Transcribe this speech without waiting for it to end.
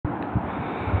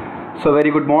So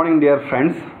very good morning, dear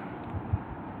friends.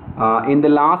 In the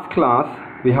last class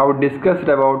we have discussed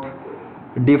about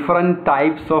different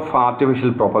types of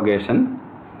artificial propagation,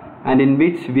 and in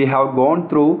which we have gone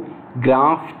through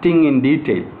grafting in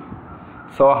detail.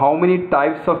 So how many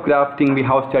types of grafting we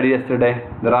have studied yesterday?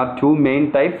 There are two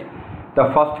main types. The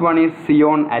first one is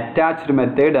scion attached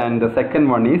method and the second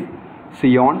one is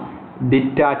scion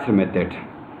detached method.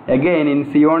 Again,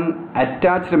 in scion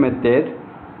attached method,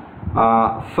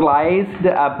 sliced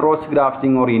approach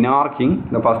grafting or inarching,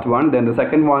 the first one. Then the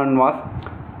second one was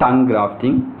tongue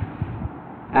grafting.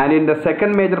 And in the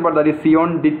second major part, that is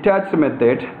scion detached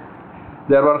method,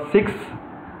 there were six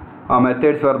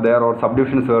methods were there, or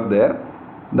subdivisions were there.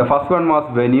 The first one was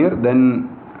veneer, then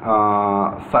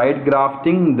side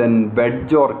grafting, then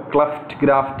wedge or cleft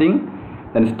grafting,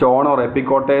 then stone or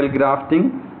epicotyle grafting,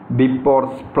 bip or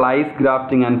splice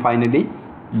grafting, and finally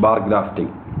bar grafting.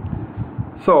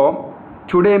 So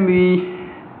today we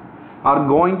are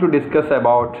going to discuss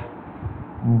about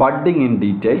budding in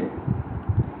detail.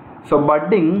 So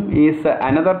budding is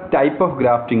another type of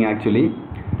grafting actually.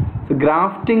 So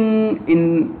grafting in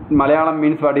Malayalam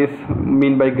means, what is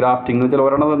mean by grafting?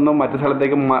 ഒരെണ്ണം മറ്റു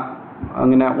സ്ഥലത്തേക്ക്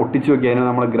അങ്ങനെ ഒട്ടിച്ചു വെക്കുകയാണ്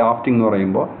നമ്മൾ grafting എന്ന്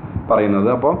പറയുന്നത്.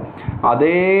 അപ്പോൾ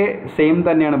അതേ സെയിം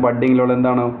തന്നെയാണ് ബഡ്ഡിങ്ങിലുള്ള.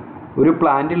 എന്താണ്, ഒരു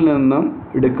പ്ലാന്റിൽ നിന്നും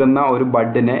എടുക്കുന്ന ഒരു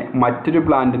ബഡിനെ മറ്റൊരു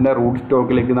പ്ലാന്റിൻ്റെ റൂട്ട്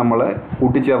സ്റ്റോക്കിലേക്ക് നമ്മൾ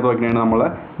കൂട്ടിച്ചേർത്ത് വയ്ക്കുന്നതാണ് നമ്മൾ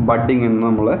ബഡ്ഡിങ് എന്ന്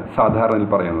നമ്മൾ സാധാരണയിൽ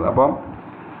പറയുന്നത്. അപ്പം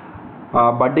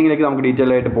ബഡ്ഡിങ്ങിലേക്ക് നമുക്ക്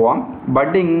ഡീറ്റെയിൽ ആയിട്ട് പോവാം.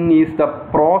 Budding is the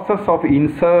process of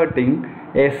inserting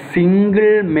A single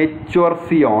mature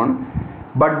Zion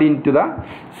bud in to the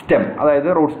stem, അതായത്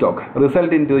root stock,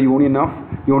 result in to the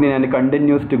union and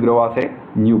continues to grow as A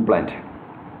new plant.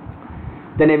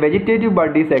 Then a vegetative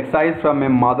bud is excised from a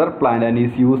mother plant and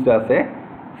is used as a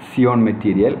scion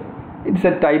material. It's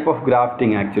a type of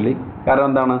grafting actually. കാരണം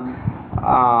എന്താണ്,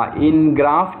 in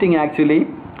grafting actually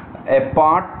a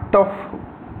part of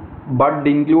bud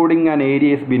including an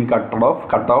area is been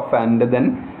cut off and then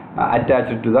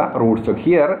attached to the rootstock.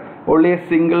 Here only a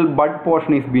single bud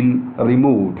portion is been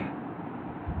removed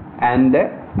and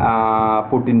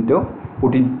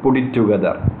put it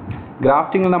together.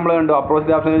 ഗ്രാഫ്റ്റിംഗിൽ നമ്മൾ കണ്ടു, approach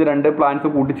grafting രണ്ട് plants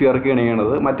കൂട്ടി ചേർക്കുകയാണ്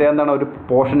ചെയ്യുന്നത്. മറ്റേ എന്താണ്, ഒരു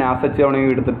portion as such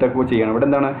ആണെങ്കിൽ എടുത്തിട്ടൊക്കെ ചെയ്യണം. ഇവിടെ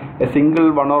എന്താണ്, A single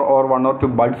one or to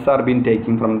buds R been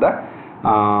taking from the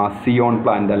Zion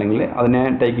plant, അല്ലെങ്കിൽ അതിനെ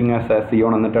ടേക്കിംഗ് ആസ് എ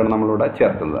സിയോൺ എന്നിട്ടാണ് നമ്മളിവിടെ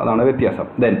ചേർക്കുന്നത്. അതാണ് വ്യത്യാസം.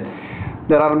 Then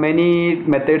there are many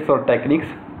methods or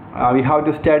techniques. We have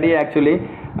to study actually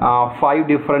 5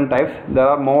 different types. There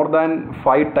are more than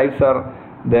 5 types are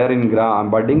there in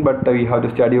budding, but we have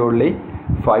to study only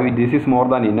 5. This is more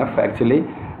than enough actually.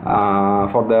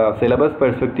 For the syllabus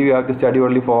perspective, you have to study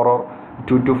only 4 or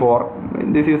 2 to 4.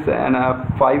 This is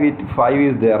 5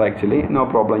 is there actually, no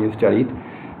problem, you study it.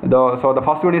 So the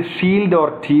first one is shield or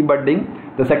tea budding.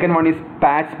 The second one is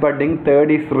patch budding. Third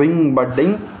is ring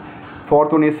budding.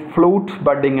 Fourth one is flute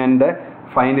budding, and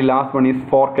finally last one is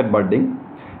forked budding.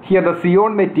 Here the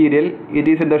scion material, it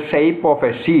is in the shape of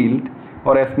a shield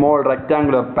or a small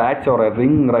rectangular patch or a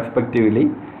ring respectively.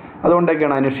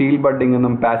 അതുകൊണ്ടൊക്കെയാണ് അതിന് shield budding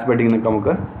എന്നും patch budding എന്നൊക്കെ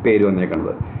നമുക്ക് പേര്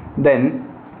വന്നേക്കുന്നത്. Then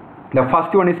the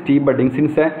first one is tea budding.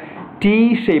 Since A tea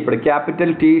shaped, capital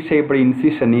tea shaped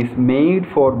incision is made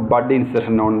for bud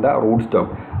incision on the root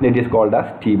stock, it is called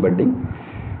as tea budding.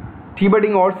 Tea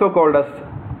budding also called as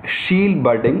shield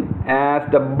budding, as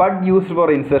the bud used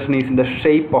for insertion is in the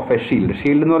shape of A shield.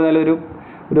 Shield എന്ന് പറഞ്ഞാൽ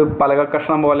ഒരു പലക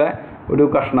കഷ്ണം പോലെ ഒരു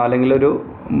കഷ്ണം, അല്ലെങ്കിൽ ഒരു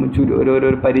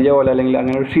പരിച പോലെ, അല്ലെങ്കിൽ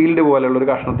അങ്ങനെ ഒരു ഷീൽഡ് പോലെയുള്ള ഒരു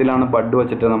കഷ്ണത്തിലാണ് ബഡ്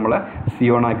വെച്ചിട്ട് നമ്മൾ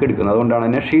സിയോണാക്കി എടുക്കുന്നത്. അതുകൊണ്ടാണ്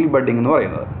തന്നെ ഷീൽഡ് ബഡ്ഡിംഗ് എന്ന്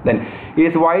പറയുന്നത്. Then it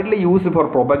is widely used for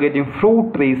propagating fruit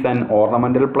trees and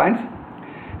ornamental plants.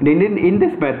 In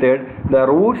this method, the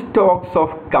root stalks of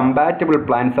compatible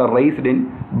plants are raised in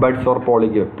buds or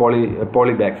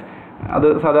polybags. അത്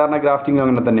സാധാരണ ഗ്രാഫ്റ്റിംഗ്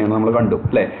അങ്ങനെ തന്നെയാണ്, നമ്മൾ കണ്ടു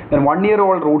അല്ലേ. Then 1 year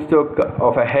old root stock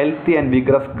of a healthy and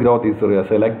vigorous growth is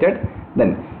selected.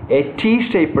 Then a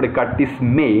T-shaped cut is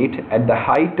made at the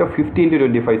height of 15 to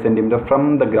 25 cm from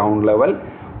the ground level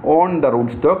on the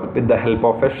rootstock with the help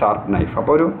of a sharp knife.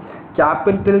 അപ്പോൾ ഒരു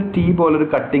capital T പോലൊരു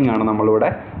cutting ആണ്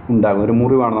നമ്മളിവിടെ ഉണ്ടാകുന്നത്, ഒരു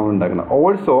മുറിവാണ് നമ്മൾ ഉണ്ടാക്കുന്നത്.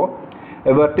 Also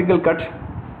A vertical cut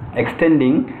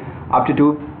extending up to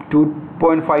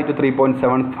 2.5 to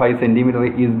 3.75 cm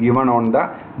is given on the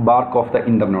BARC of the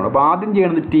ഇന്റർനോഡ്. അപ്പോൾ ആദ്യം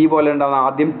ചെയ്യുന്നത് ടീ പോലെ ഉണ്ടാകുന്ന,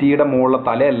 ആദ്യം ടീയുടെ മുകളിലെ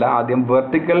തലയല്ല, ആദ്യം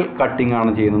വെർട്ടിക്കൽ കട്ടിംഗ്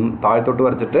ആണ് ചെയ്യുന്നത്. താഴത്തോട്ട്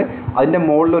വരച്ചിട്ട് അതിൻ്റെ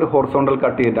മുകളിൽ ഒരു ഹൊറിസോണ്ടൽ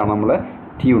കട്ട് ചെയ്തിട്ടാണ് നമ്മൾ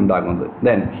ടീ ഉണ്ടാകുന്നത്.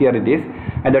 Then here it is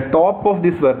at the top of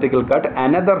this vertical cut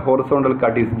another horizontal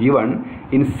cut is given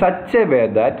in such a way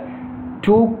that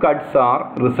 2 cuts are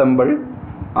resemble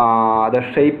the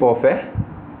shape of a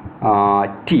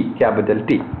T, capital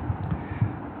T.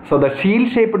 So the shield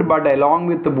shaped bud along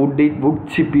with the wood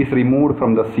chip is removed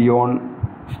from the scion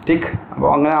stick. അപ്പോൾ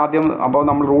അങ്ങനെ ആദ്യം അപ്പോൾ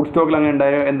നമ്മൾ root സ്റ്റോക്കിൽ അങ്ങനെ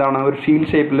ഉണ്ടായ എന്താണ് ഒരു ഷീൽഡ്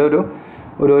ഷേപ്പിൽ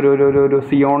ഒരു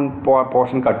സിയോൺ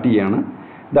പോർഷൻ കട്ട് ചെയ്യാണ്.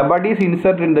 The bud is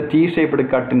inserted in the T shaped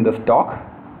cut in the stock.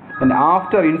 And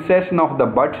after insertion of the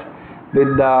bud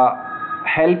with the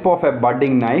help of a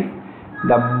budding knife,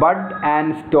 the bud and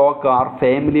stalk are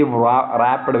firmly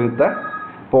wrapped with the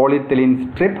polyethylene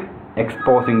strip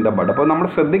exposing the bud. അപ്പോൾ നമ്മൾ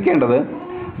ശ്രദ്ധിക്കേണ്ടത്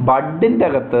ബഡിൻ്റെ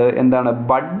അകത്ത് എന്താണ്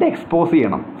bud expose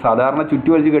ചെയ്യണം. സാധാരണ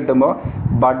ചുറ്റുവലിച്ച് കെട്ടുമ്പോൾ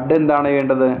bud എന്താണ്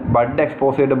ചെയ്യേണ്ടത്, bud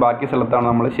expose ചെയ്തിട്ട് ബാക്കി സ്ഥലത്താണ്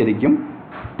നമ്മൾ ശരിക്കും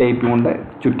ടേപ്പ് കൊണ്ട്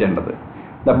ചുറ്റേണ്ടത്.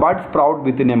 The bud sprout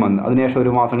within A month. അതിനുശേഷം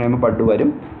ഒരു മാസം കഴിയുമ്പോൾ ബഡ് വരും.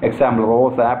 Example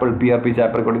rose, apple, peer, peach,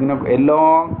 apricot, ഇങ്ങനെ എല്ലാ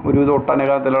ഒരു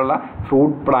ഒട്ടനേകത്തിലുള്ള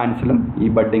ഫ്രൂട്ട് പ്ലാന്റ്സിലും ഈ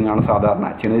ബഡ്ഡിംഗ് ആണ് സാധാരണ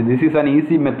ചെയ്യുന്നത്. This is an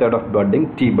easy method of budding,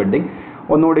 tea budding.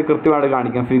 ഒന്നുകൂടി കൃത്യമായിട്ട്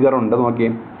കാണിക്കാം. ഫിഗർ ഉണ്ട് നോക്കി,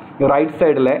 റൈറ്റ്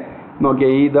സൈഡിലെ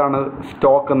നോക്കിയാൽ ഇതാണ്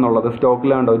സ്റ്റോക്ക് എന്നുള്ളത്.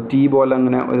 സ്റ്റോക്കിലാണ്ടോ ടീ പോലെ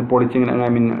അങ്ങനെ ഒരു പൊളിച്ചിങ്ങനെ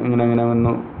ഇങ്ങനെ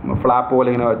ഒന്ന് ഫ്ലാപ്പ് പോലെ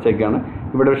ഇങ്ങനെ വെച്ചേക്കാണ്.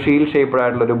 ഇവിടെ ഒരു ഷീൽ ഷേപ്പ്ഡ്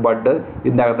ആയിട്ടുള്ളൊരു ബഡ്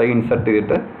ഇതിൻ്റെ അകത്തേക്ക് ഇൻസെർട്ട്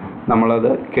ചെയ്തിട്ട് നമ്മളത്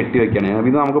കെട്ടിവെക്കുകയാണ്.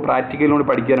 ഇത് നമുക്ക് പ്രാക്ടിക്കലിലൂടെ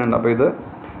പഠിക്കാനുണ്ട്. അപ്പോൾ ഇത്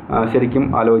ശരിക്കും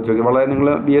ആലോചിച്ച് നോക്കി. വളരെ നിങ്ങൾ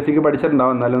BSc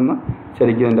പഠിച്ചിട്ടുണ്ടാവും, എന്നാലും ഒന്ന്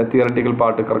ശരിക്കും ഇതിൻ്റെ തിയററ്റിക്കൽ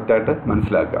പാർട്ട് കറക്റ്റായിട്ട്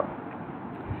മനസ്സിലാക്കുക.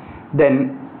 Then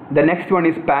the next one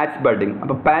is patch budding.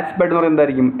 അപ്പോൾ പാച്ച് ബഡ് എന്ന് പറയുന്നത്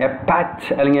എന്തായിരിക്കും, എ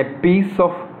പാച്ച് അല്ലെങ്കിൽ A piece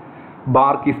of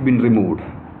BARC is bin removed.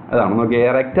 അതാണ് നോക്കിയാൽ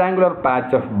A rectangular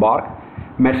patch of BARC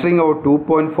measuring over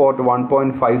 2.4 to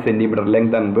 1.5 centimeter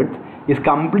length and width is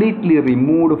completely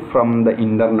removed from the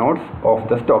internodes of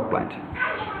the stock plant.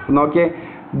 നോക്കിയേ,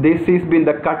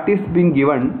 the cut is being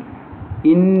given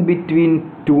in between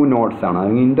two nodes ആണ്.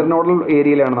 Internodal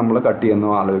ഏരിയയിലാണ് നമ്മൾ cut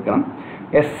ചെയ്യുന്നത് ആലോചിക്കണം.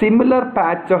 A similar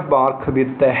patch of BARC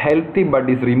with a healthy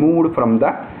bud is removed from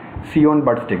the Zion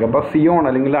bud stick. അപ്പോൾ Zion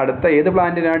അല്ലെങ്കിൽ അടുത്ത ഏത്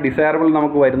പ്ലാന്റിനാണ് ഡിസൈറബിൾ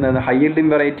നമുക്ക് വരുന്നത്, ഹൈ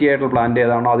യീൽഡിംഗ് വെറൈറ്റി ആയിട്ടുള്ള പ്ലാന്റ്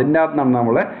ഏതാണോ അതിൻ്റെ അകത്താണ്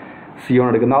നമ്മൾ സിയോൺ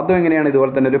എടുക്കുന്നത്. അതും എങ്ങനെയാണ്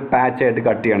ഇതുപോലെ തന്നെ ഒരു പാച്ചായിട്ട്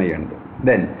കട്ട് ചെയ്യാണ് ചെയ്യേണ്ടത്.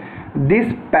 Then this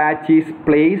patch is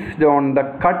placed on the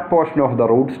cut portion of the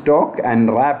root stock and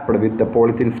wrapped with the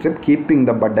polythene strip keeping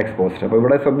the bud exposed. അപ്പോൾ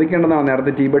ഇവിടെ ശ്രദ്ധിക്കേണ്ടതാണ്,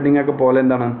 നേരത്തെ ടീ ബഡ്ഡിംഗ് ഒക്കെ പോലെ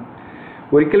എന്താണ്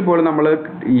ഒരിക്കൽ പോലും നമ്മൾ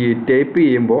ഈ ടേപ്പ്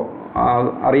ചെയ്യുമ്പോൾ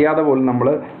അറിയാതെ പോലും നമ്മൾ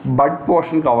ബഡ്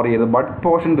പോർഷൻ കവർ ചെയ്ത് bud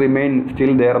portion remain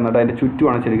still there എന്നിട്ട് അതിൻ്റെ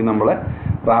ചുറ്റുമാണ് ശരിക്കും നമ്മൾ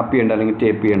റാപ്പ് ചെയ്യേണ്ടത് അല്ലെങ്കിൽ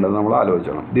ടേപ്പ് ചെയ്യേണ്ടത് നമ്മൾ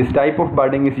ആലോചിക്കണം. This type of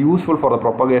budding is useful for the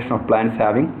propagation of plants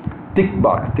having തിക്ക്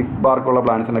ബാർക്കുള്ള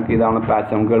പ്ലാന്റ്സിനൊക്കെ ഇതാണ്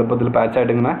പാച്ച്. നമുക്ക് എളുപ്പത്തിൽ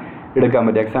പാച്ചായിട്ട് ഇങ്ങനെ എടുക്കാൻ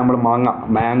പറ്റും. Example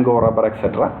mango, rubber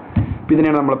etcetera. അപ്പോൾ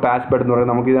ഇതിനെയാണ് നമ്മൾ പാച്ച് ബഡ് എന്ന്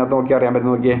പറയുന്നത്. നമുക്ക് ഇതിനകത്ത് നോക്കി അറിയാൻ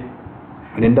പറ്റും. നോക്കിയേ,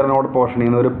 ഒരു ഇൻ്റർനോഡ് പോർഷനിൽ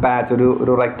നിന്ന് ഒരു പാച്ച്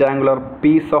ഒരു rectangular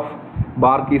piece of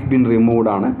BARC is bin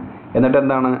removed ആണ്. എന്നിട്ട്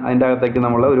എന്താണ് അതിൻ്റെ അകത്തേക്ക്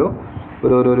നമ്മൾ ഒരു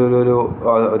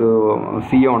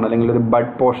സിയോൺ അല്ലെങ്കിൽ ഒരു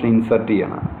ബഡ് പോർഷൻ ഇൻസെർട്ട്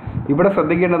ചെയ്യണം. ഇവിടെ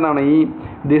ശ്രദ്ധിക്കേണ്ടതാണ് ഈ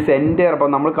ദിസ് എൻറ്റയർ. അപ്പോൾ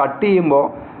നമ്മൾ കട്ട് ചെയ്യുമ്പോൾ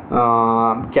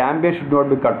cambium should not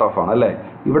be cut off ആണ് അല്ലേ.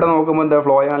 ഇവിടെ നോക്കുമ്പോൾ എന്താ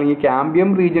ഫ്ലോ ആണെങ്കിൽ ക്യാമ്പിയം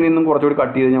റീജിയനിൽ നിന്നും കുറച്ചുകൂടി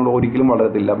കട്ട് ചെയ്ത് നമ്മൾ ഒരിക്കലും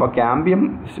വളരത്തില്ല. അപ്പോൾ cambium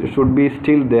should be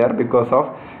still there because of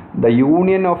the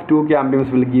union of two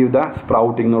ക്യാമ്പിയംസ് will give the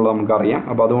sprouting എന്നുള്ളത് നമുക്കറിയാം.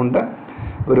 അപ്പോൾ അതുകൊണ്ട്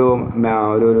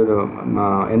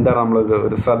എന്താണ്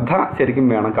ഒരു ശ്രദ്ധ ശരിക്കും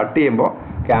വേണം. കട്ട് ചെയ്യുമ്പോൾ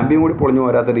ക്യാമ്പിയം കൂടി പൊളിഞ്ഞു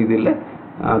പോരാത്ത രീതിയിൽ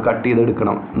കട്ട്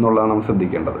ചെയ്തെടുക്കണം എന്നുള്ളതാണ് നമ്മൾ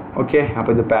ശ്രദ്ധിക്കേണ്ടത്. ഓക്കെ,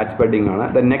 അപ്പോൾ ഇത് പാച്ച് ബഡ്ഡിംഗ് ആണ്.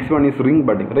 The next one is ring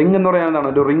budding. Ring എന്ന് പറയുന്നത് എന്താണ്,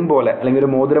 ഒരു റിംഗ് പോലെ അല്ലെങ്കിൽ ഒരു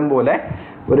മോതിരം പോലെ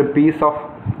ഒരു piece of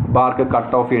BARC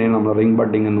cut off ചെയ്യണം നമ്മൾ റിംഗ്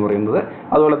ബഡ്ഡിംഗ് എന്ന് പറയുന്നത്.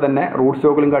 അതുപോലെ തന്നെ റൂട്ട്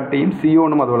സ്റ്റോക്കിലും കട്ട് ചെയ്യും,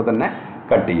 സിയോണും അതുപോലെ തന്നെ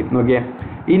കട്ട് ചെയ്യും. Okay,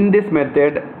 in this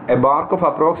method A BARC of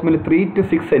approximately 3 to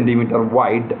 6 centimeter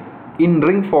wide in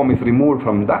ring form is removed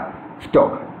from the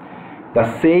stalk. The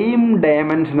same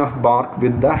dimension of bark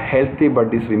with the healthy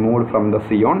bud is removed from the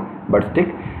scion bud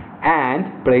stick and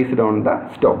placed on the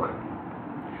stalk.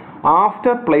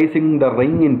 After placing the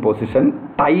ring in position,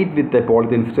 tied with a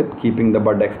polythene strip keeping the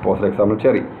bud exposed. Example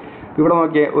cherry. ഇവിടെ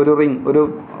നോക്കിയാൽ ഒരു ring, ഒരു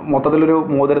മൊത്തത്തിലൊരു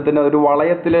മോതിരത്തിൻ്റെ ഒരു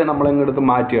വളയത്തിൽ നമ്മൾ ഇങ്ങെടുത്ത്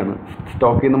മാറ്റുകയാണ്.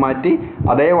 സ്റ്റോക്കിൽ നിന്ന് മാറ്റി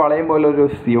അതേ വളയം പോലെ ഒരു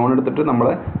സിയോൺ എടുത്തിട്ട് നമ്മൾ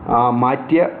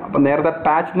മാറ്റിയ. അപ്പം നേരത്തെ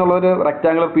പാച്ച് എന്നുള്ളൊരു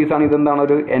റെക്റ്റാങ്കുലർ പീസാണ്. ഇതെന്താണ്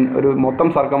ഒരു മൊത്തം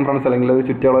സർക്കംഫറൻസ് അല്ലെങ്കിൽ ഒരു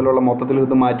ചുറ്റളവിലുള്ള മൊത്തത്തിൽ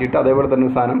ഇത് മാറ്റിയിട്ട് അതേപോലെ തന്നെ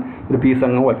ഒരു സാധനം ഒരു പീസ്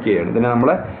അങ്ങ് വയ്ക്കുകയാണ്. ഇതിനെ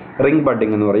നമ്മൾ റിംഗ്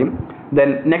ബഡ്ഡിംഗ് എന്ന് പറയും.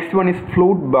 Then next one is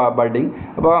flute budding.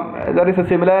 There is a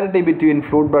similarity between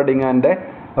flute budding and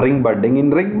ring budding. In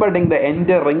ring budding, the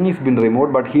entire ring is been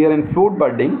removed, but here in flute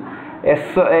budding,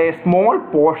 a small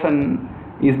portion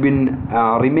is been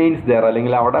remains there.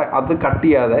 അല്ലെങ്കിൽ അവിടെ അത് cut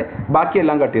ചെയ്യാതെ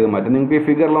ബാക്കിയെല്ലാം cut ചെയ്ത് മാറ്റും. നിങ്ങൾക്ക് ഈ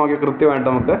ഫിഗറിൽ നോക്കിയാൽ കൃത്യമായിട്ട്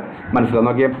നമുക്ക് മനസ്സിലാവും.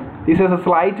 നോക്കിയാൽ this is A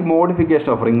slight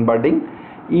modification of ring budding.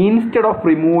 Instead of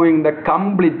removing the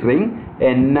complete ring, a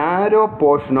narrow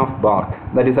portion of bark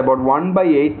that is about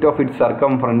 1/8 of its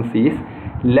circumference is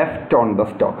left on the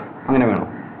stalk. അങ്ങനെ വേണം,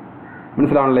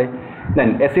 മനസ്സിലാവണല്ലേ. Then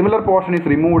a similar portion is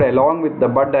removed along with the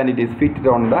bud and it is fitted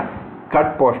on the cut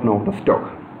portion of the stalk.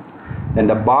 Then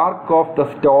the bark of the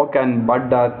stalk and bud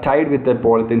are tied with a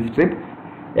polythene strip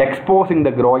exposing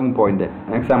the growing point.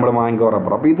 Example mango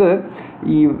rubber. അപ്പോൾ ഇത്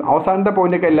ഈ അവസാനത്തെ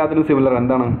പോയിൻ്റൊക്കെ എല്ലാത്തിനും similar.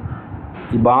 എന്താണ്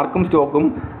ഈ ബാർക്കും സ്റ്റോക്കും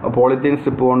polythene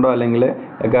strip കൊണ്ടോ അല്ലെങ്കിൽ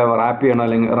ഒക്കെ റാപ്പ്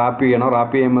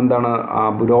ചെയ്യുമ്പോൾ എന്താണ്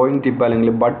ഗ്രോയിങ് ടിപ്പ്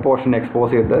അല്ലെങ്കിൽ ബഡ് പോർഷൻ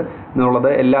എക്സ്പോസ് ചെയ്തിട്ട് എന്നുള്ളത്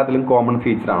എല്ലാത്തിലും കോമൺ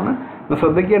ഫീച്ചറാണ്.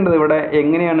 ശ്രദ്ധിക്കേണ്ടത് ഇവിടെ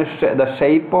എങ്ങനെയാണ് ദ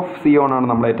ഷേപ്പ് ഓഫ് സിയോൺ ആണ്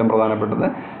നമ്മൾ ഏറ്റവും പ്രധാനപ്പെട്ടത്.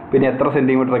 പിന്നെ എത്ര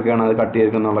സെൻറ്റിമീറ്റർ ഒക്കെയാണ് അത് കട്ട്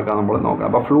ചെയ്തിരിക്കുന്നതൊക്കെ നമ്മൾ നോക്കാം.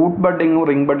 അപ്പോൾ ഫ്ലൂട്ട് ബഡിങ്ങും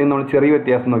റിംഗ് ബഡിങ്ങും നമ്മൾ ചെറിയ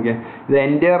വ്യത്യാസം നോക്കിയാൽ ഇത്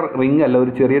എൻ്റയർ റിംഗ് അല്ല,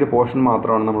 ഒരു ചെറിയൊരു പോർഷൻ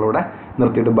മാത്രമാണ് നമ്മളിവിടെ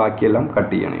നിർത്തിയിട്ട് ബാക്കിയെല്ലാം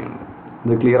കട്ട് ചെയ്യണതാണ്.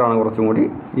 ഇത് ക്ലിയർ ആണ്. കുറച്ചും കൂടി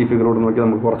ഈ ഫിഗറോട് നോക്കി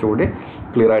നമുക്ക് കുറച്ചുകൂടി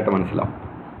ക്ലിയർ ആയിട്ട് മനസ്സിലാവും.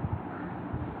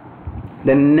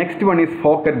 Then next one is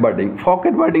ഫോക്കറ്റ് budding.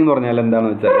 ഫോക്കറ്റ് budding എന്ന് പറഞ്ഞാൽ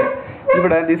എന്താണെന്ന് വെച്ചാൽ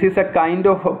ഇവിടെ this is A kind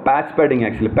of patch budding.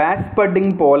 Actually patch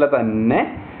budding പോലെ തന്നെ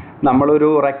നമ്മളൊരു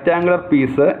റെക്റ്റാങ്കുലർ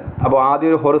പീസ്, അപ്പോൾ ആദ്യം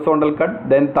ഒരു ഹൊറിസോണ്ടൽ കട്ട്,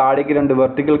 ദെൻ താഴേക്ക് 2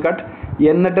 വെർട്ടിക്കൽ കട്ട്,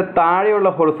 എന്നിട്ട് താഴെയുള്ള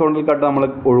ഹൊറിസോണ്ടൽ കട്ട് നമ്മൾ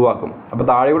ഒഴിവാക്കും. അപ്പോൾ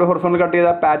താഴെയുടെ ഹൊറിസോണ്ടൽ കട്ട്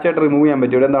ചെയ്താൽ പാച്ചായിട്ട് റിമൂവ് ചെയ്യാൻ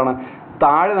പറ്റും. ഇവിടെ എന്താണ്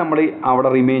താഴെ നമ്മൾ അവിടെ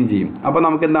റിമെയിൻ ചെയ്യും. അപ്പോൾ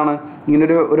നമുക്ക് എന്താണ്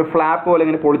ഇങ്ങനെ ഒരു ഫ്ലാപ്പ് പോലെ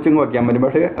ഇങ്ങനെ പൊളിച്ചിങ് വയ്ക്കാൻ പറ്റും,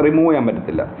 പക്ഷേ റിമൂവ് ചെയ്യാൻ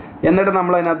പറ്റത്തില്ല. എന്നിട്ട്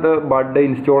നമ്മൾ അതിനകത്ത് ബഡ്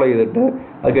ഇൻസ്റ്റാൾ ചെയ്തിട്ട്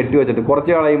അത് കെട്ടി വെച്ചിട്ട്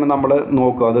കുറച്ച് കളയുമ്പോൾ നമ്മൾ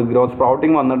നോക്കും അത് ഗ്രോത്ത്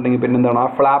സ്പ്രൗട്ടിങ് വന്നിട്ടുണ്ടെങ്കിൽ പിന്നെ എന്താണ് ആ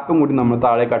ഫ്ലാപ്പും കൂടി നമ്മൾ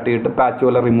താഴെ കട്ട് ചെയ്തിട്ട് പാച്ച്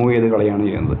പോലെ റിമൂവ് ചെയ്ത് കളയാണ്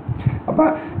ചെയ്യുന്നത്. അപ്പോൾ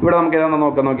ഇവിടെ നമുക്ക്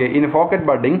ഏതാണെന്ന് നോക്കി in pocket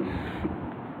budding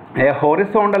a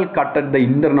horizontal cut at the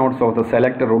internodes of the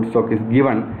selected rootstock is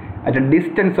given at a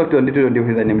distance of 20 to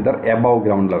 25 cm above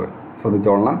ground level. So the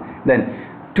jolna. Then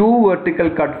 2 vertical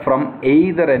cut from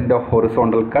either end of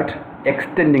horizontal cut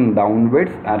extending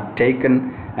downwards are taken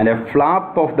and a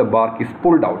flap of the bark is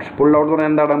pulled out. Pulled out എന്ന്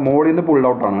പറഞ്ഞാൽ എന്താണ് മോളിൽ നിന്ന് pulled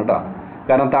out ആണ് കേട്ടോ.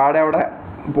 കാരണം താഴെ അവിടെ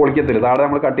പൊളിക്കത്തില്ല, താഴെ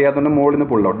നമ്മൾ കട്ട് ചെയ്യാത്തതുകൊണ്ട് മോളിൽ നിന്ന്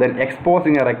pulled out. Then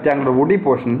exposing A rectangular woody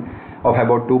portion of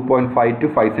about 2.5 to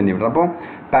 5 cm. അപ്പോൾ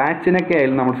പാച്ചിനൊക്കെ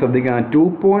ആയാലും നമ്മൾ ശ്രദ്ധിക്കുന്നത്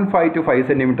 2.5 to 5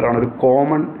 cm ആണ് ഒരു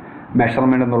കോമൺ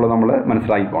മെഷർമെൻറ്റ് എന്നുള്ളത് നമ്മൾ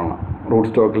മനസ്സിലാക്കിക്കോളണം റൂട്ട്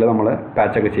സ്റ്റോക്കിൽ നമ്മൾ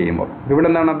പാച്ചൊക്കെ ചെയ്യുമ്പോൾ. ഇവിടെ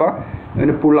എന്താണ് അപ്പോൾ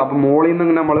ഇതിന് അപ്പോൾ മോളിൽ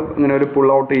നിന്ന് നമ്മൾ ഇങ്ങനെ ഒരു പുൾ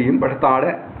ഔട്ട് ചെയ്യും, പക്ഷേ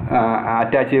താഴെ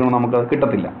അറ്റാച്ച് ചെയ്യുമ്പോൾ നമുക്ക്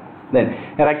കിട്ടത്തില്ല. Then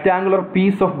A rectangular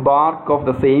piece of BARC of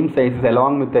the same sizes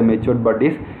along with a matured bud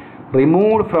is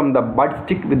removed from the bud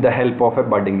stick with the help of A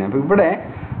budding. അപ്പോൾ ഇവിടെ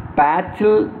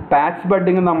പാച്ച്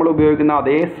ബഡിങ് നമ്മൾ ഉപയോഗിക്കുന്ന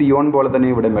അതേ സിയോൺ പോലെ തന്നെ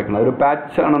ഇവിടെ വെക്കുന്നത്. ഒരു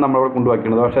പാച്ചാണ് നമ്മളിവിടെ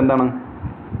കൊണ്ടുവയ്ക്കുന്നത്, പക്ഷേ എന്താണ്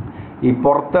ഈ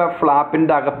പുറത്തെ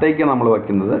ഫ്ലാപ്പിൻ്റെ അകത്തേക്ക് നമ്മൾ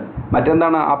വയ്ക്കുന്നത്.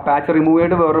 മറ്റെന്താണ് ആ പാച്ച് റിമൂവ്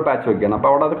ചെയ്തിട്ട് വേറൊരു പാച്ച് വയ്ക്കുകയാണ്. അപ്പോൾ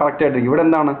അവിടെ അത് കറക്റ്റ് ആയിട്ട് ഇവിടെ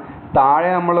എന്താണ് താഴെ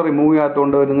നമ്മൾ റിമൂവ്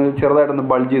ചെയ്യാത്തതുകൊണ്ട് വരുന്നത് ചെറുതായിട്ടൊന്ന്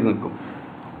ബൾജ് ചെയ്ത് നിൽക്കും,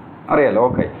 അറിയാലോ.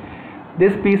 Okay,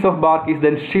 this piece of BARC is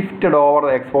then shifted over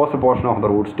the exposed portion of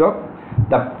the root stock.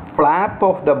 The flap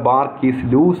of the BARC is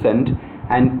ലൂസൻഡ്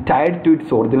and Tide to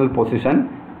its original position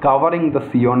covering the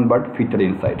scion bud fitted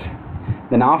inside.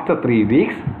 Then after 3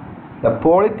 weeks the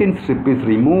polythene strip is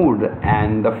removed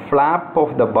and the flap of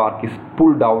the bark is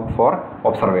pulled out for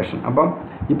observation. അപ്പം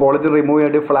ഈ polythene remove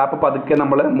ചെയ്തിട്ട് flap പതുക്കെ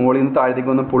നമ്മൾ മുകളിൽ നിന്ന്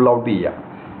താഴത്തേക്ക് ഒന്ന് pull out ചെയ്യുക.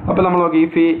 അപ്പോൾ നമ്മൾ നോക്കി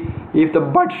if the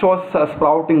bud shows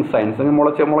sprouting signs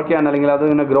മുളയ്ക്കാൻ അല്ലെങ്കിൽ അത്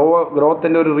ഇങ്ങനെ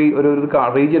ഗ്രോത്തിൻ്റെ ഒരു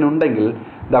റീജിയൻ ഉണ്ടെങ്കിൽ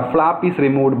the flap is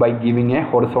removed by giving A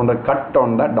horizontal cut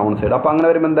on the Dawn side. അപ്പോൾ അങ്ങനെ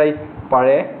വരുമ്പോൾ എന്തായി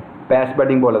പഴയ പാച്ച്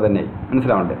ബഡിങ് പോലെ തന്നെ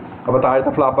മനസ്സിലാവുന്നുണ്ട്. അപ്പോൾ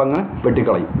താഴത്തെ ഫ്ലാപ്പ് അങ്ങ്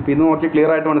വെട്ടിക്കളയും. ഇപ്പോൾ ഇത് നോക്കി ക്ലിയർ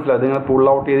ആയിട്ട് മനസ്സിലാവും. ഇതിങ്ങനെ പുൾ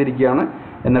ഔട്ട് ചെയ്തിരിക്കുകയാണ്,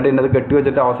 എന്നിട്ട് ഇതിനത് കെട്ടി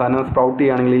വെച്ചിട്ട് അവസാനം സ്പ്രൗട്ട്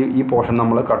ചെയ്യുകയാണെങ്കിൽ ഈ പോർഷൻ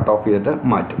നമ്മൾ കട്ട് ഓഫ് ചെയ്തിട്ട്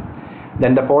മാറ്റും.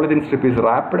 Then the polythene strip is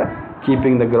wrapped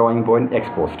keeping the growing point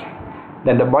exposed.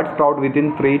 Then the bud sprout within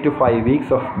 3 to 5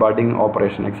 weeks of budding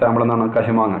operation. Example എന്താണ്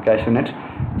കശുമാങ്ങ, കാഷ്യൂനട്ട്,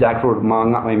 ജാക്ക് ഫ്രൂട്ട്,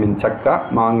 ചക്ക,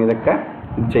 മാങ്ങ, ഇതൊക്കെ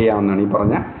ഇത് ചെയ്യാവുന്നതാണ്. ഈ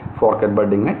പറഞ്ഞ ഫോർക്കറ്റ്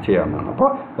ബഡിങ് ചെയ്യാവുന്നതാണ്.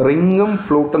 അപ്പോൾ റിങ്ങും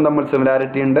ഫ്ലൂട്ടും തമ്മിൽ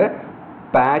സിമിലാരിറ്റി ഉണ്ട്,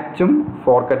 പാച്ചും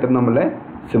ഫോർക്കറ്റും തമ്മിൽ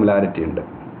സിമിലാരിറ്റി ഉണ്ട്.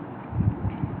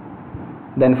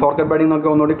 ദെൻ ഫോർക്കറ്റ് ബഡിങ് നമുക്ക്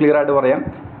ഒന്നുകൂടി ക്ലിയർ ആയിട്ട് പറയാം.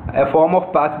 A form of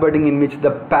patch budding in which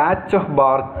the patch of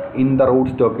BARC in the root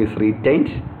stock is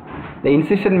retained. The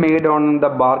incision made on the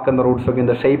BARC in the root stock in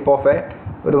the shape of A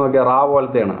ഒരു നോക്കിയാൽ റാ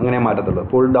പോലത്തെയാണ്, അങ്ങനെ മാറ്റത്തുള്ളൂ.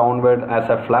 Pull downward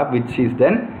as A flap which is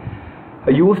then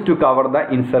use to cover the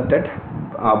inserted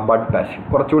bud patch.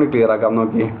 കുറച്ചുകൂടി clear ആക്കാം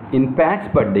നോക്കി. In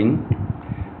patch budding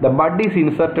the bud is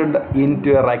inserted into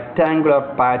a rectangular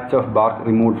patch of bark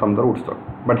removed from the rootstock.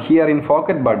 But here in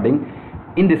pocket budding,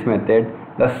 in this method,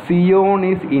 the scion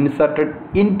is inserted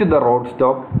into the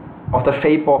rootstock of the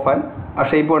shape of a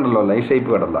shape കണ്ടല്ലോ, ഈ shape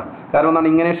കണ്ടല്ല. കാരണം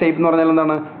എന്താണ് ഇങ്ങനെ shape എന്ന് പറഞ്ഞാൽ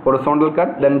എന്താണ് horizontal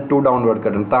cut then 2 downward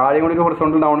cut. താഴെ കൂടി ഒരു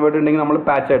ഹൊറിസോണ്ടൽ ഡൗൺവേർഡ് ഉണ്ടെങ്കിൽ നമ്മൾ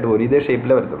പാച്ചായിട്ട് പോരും, ഇതേ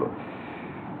ഷേപ്പിലേ വരത്തുള്ളൂ.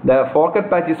 The ഫോർക്കറ്റ്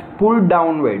patch is pull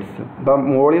downwards. ഇപ്പം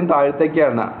മുകളിൽ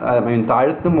താഴത്തേക്കാണ്,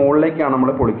 താഴത്ത് മുകളിലേക്കാണ് നമ്മൾ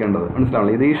പൊളിക്കേണ്ടത്,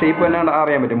 മനസ്സിലാവുള്ളൂ. ഇത് ഈ ഷേപ്പ് തന്നെ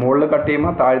അറിയാൻ പറ്റും. മുകളിൽ കട്ട്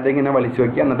ചെയ്യുമ്പോൾ താഴത്തേക്ക് ഇങ്ങനെ വലിച്ചു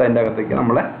വയ്ക്കുക, എന്നിട്ട് അതിൻ്റെ അകത്തേക്ക്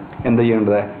നമ്മൾ എന്ത്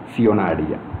ചെയ്യേണ്ടത് സിയോൺ ആഡ്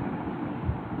ചെയ്യുക.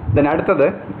 ദെൻ അടുത്തത്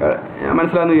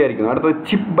മനസ്സിലായെന്ന് വിചാരിക്കുന്നു. അടുത്തത്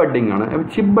ചിപ്പ് ബഡിങ് ആണ്.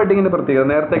 ചിപ്പ് ബഡിങ്ങിൻ്റെ പ്രത്യേകത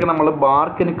നേരത്തേക്ക് നമ്മൾ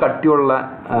ബാർക്കിന് കട്ടിയുള്ള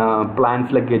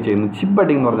പ്ലാന്റ്സിലൊക്കെ ചെയ്യുന്നു. ചിപ്പ്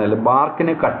ബഡിങ് എന്ന് പറഞ്ഞാൽ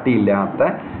ബാർക്കിന് കട്ടിയില്ലാത്ത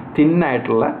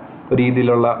തിന്നായിട്ടുള്ള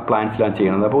രീതിയിലുള്ള പ്ലാന്റ്സിലാണ്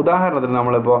ചെയ്യുന്നത്. അപ്പോൾ ഉദാഹരണത്തിന്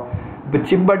നമ്മളിപ്പോൾ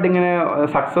ചിപ്പ് ബഡിങ്ങിന്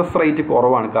സക്സസ് റേറ്റ്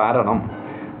കുറവാണ്. കാരണം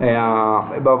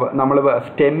ഇപ്പോൾ നമ്മൾ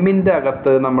സ്റ്റെമ്മിൻ്റെ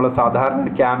അകത്ത് നമ്മൾ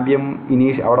സാധാരണ ക്യാമ്പിയം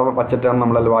അവിടെ വച്ചിട്ടാണ്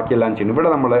നമ്മൾ ബാക്കിയെല്ലാം ചെയ്യുന്നത്.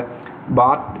 ഇവിടെ നമ്മൾ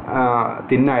ബാർക്ക്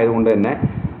തിന്നായതുകൊണ്ട് തന്നെ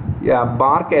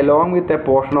BARC along with a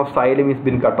portion of xylem is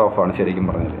bin cut off ആണ് ശരിക്കും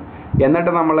പറഞ്ഞാൽ.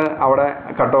 എന്നിട്ട് നമ്മൾ അവിടെ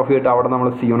കട്ട് ഓഫ് ചെയ്തിട്ട് അവിടെ നമ്മൾ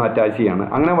സിയോൺ അറ്റാച്ച് ചെയ്യാണ്.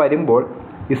 അങ്ങനെ വരുമ്പോൾ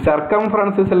ഈ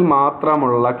സർക്കംഫറൻസസിൽ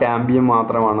മാത്രമുള്ള ക്യാമ്പിയം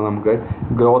മാത്രമാണ് നമുക്ക്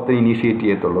ഗ്രോത്ത് ഇനീഷ്യേറ്റ്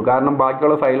ചെയ്യത്തുള്ളൂ. കാരണം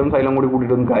ബാക്കിയുള്ള സൈലം കൂടി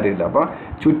കൂട്ടിയിട്ടൊന്നും കാര്യമില്ല. അപ്പോൾ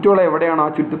ചുറ്റുമുള്ള എവിടെയാണോ ആ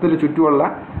ചുറ്റുമുള്ള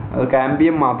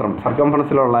ക്യാമ്പിയം മാത്രം,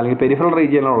 സർക്കംഫറൻസിലുള്ള അല്ലെങ്കിൽ പെരിഫറൽ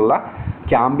റീജിയനിലുള്ള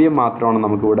ക്യാമ്പിയം മാത്രമാണ്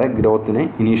നമുക്കിവിടെ ഗ്രോത്തിനെ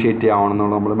ഇനീഷ്യേറ്റ്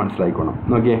ചെയ്യാവണമെന്നുള്ളത് നമ്മൾ മനസ്സിലാക്കണം.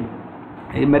 നോക്കിയേ,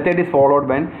 ഈ method is followed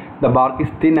when the BARC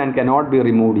is thin and cannot be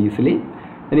removed easily.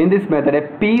 In this method, a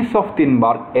piece of thin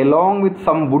bark along with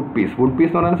some wood piece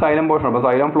എന്ന് പറഞ്ഞാൽ സൈലം പോർഷൻ. അപ്പോൾ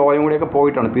xylem ഫ്ലോയും കൂടിയൊക്കെ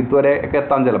പോയിട്ടാണ് പിത്ത് വരെ ഒക്കെ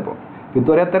എത്താൻ. ചിലപ്പോൾ പിത്ത്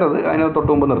വരെ എത്തരുത്, അതിന്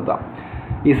തൊട്ട് മുമ്പ് നിർത്താം.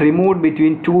 Is removed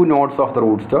between 2 nodes of the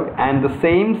root stock and the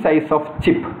same size of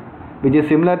chip which is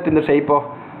similar in the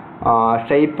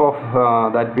shape of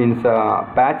that means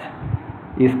patch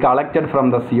is collected from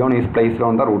the Zion is placed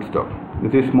on the root stock.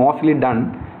 This is mostly done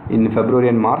in February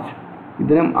and March.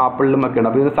 ഇതിനും ആപ്പിളിലും ഒക്കെ ഉണ്ട്.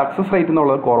 അപ്പോൾ ഇതിന് success rate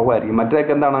എന്നുള്ളത് കുറവായിരിക്കും.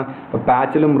 മറ്റേതൊക്കെ എന്താണ്, ഇപ്പോൾ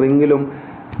പാച്ചിലും റിങ്ങിലും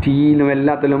ടീയിലും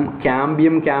എല്ലാത്തിലും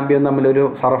ക്യാമ്പിയം തമ്മിലൊരു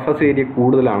സർഫസ് ഏരിയ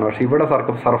കൂടുതലാണ്. പക്ഷേ ഇവിടെ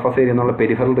സർഫസ് ഏരിയ എന്നുള്ള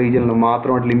പെരിഫറൽ റീജിയനിൽ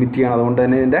മാത്രമായിട്ട് ലിമിറ്റ് ചെയ്യണം. അതുകൊണ്ട്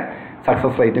തന്നെ ഇതിൻ്റെ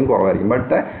സക്സസ് റേറ്റും കുറവായിരിക്കും.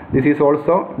 But this is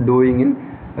also doing in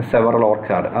several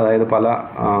orchard, അതായത് പല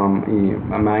ഈ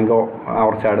മാംഗോ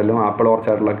ഓർച്ചാർഡിലും ആപ്പിൾ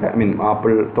ഓർച്ചാർഡിലൊക്കെ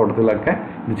ആപ്പിൾ തോട്ടത്തിലൊക്കെ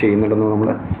ഇത് ചെയ്യുന്നുണ്ടെന്ന്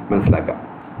നമ്മൾ മനസ്സിലാക്കാം.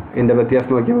 ഇതിൻ്റെ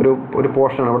വ്യത്യാസം നോക്കിയാൽ ഒരു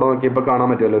പോർഷൻ അവിടെ നോക്കിയപ്പോൾ കാണാൻ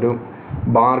പറ്റുമല്ലോ, ഒരു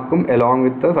ബാർക്കും എലോങ്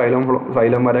വിത്ത്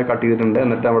സൈലം വരെ കട്ട് ചെയ്തിട്ടുണ്ട്.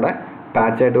 എന്നിട്ട് അവിടെ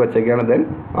പാച്ചായിട്ട് വെച്ചേക്കാണ്. ദെൻ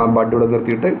ആ ബഡ് ഇവിടെ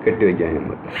നിർത്തിയിട്ട്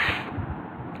കെട്ടിവെക്കാനുണ്ട്.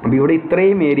 അപ്പോൾ ഇവിടെ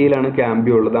ഇത്രയും ഏരിയയിലാണ്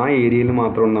ക്യാമ്പിയം ഉള്ളത്. ആ ഏരിയയിൽ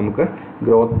മാത്രമാണ് നമുക്ക്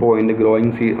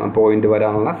ഗ്രോയിങ് പോയിന്റ്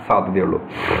വരാനുള്ള സാധ്യതയുള്ളൂ.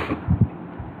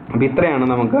 അപ്പോൾ ഇത്രയാണ്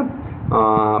നമുക്ക്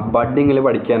ബഡ്ഡിങ്ങിൽ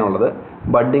പഠിക്കാനുള്ളത്.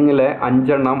 ബഡ്ഡിങ്ങിൽ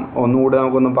 5 എണ്ണം ഒന്നുകൂടെ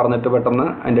നമുക്കൊന്ന് പറഞ്ഞിട്ട് പെട്ടെന്ന്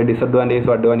അതിൻ്റെ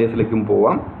ഡിസഡ്വാൻറ്റേജും അഡ്വാൻറ്റേജിലേക്കും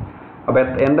പോവാം. അപ്പോൾ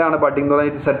എന്താണ് ബഡ്ഡിംഗ് എന്ന്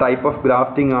പറഞ്ഞാൽ it's A type of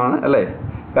grafting ആണ് അല്ലേ.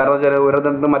 കാരണം ചില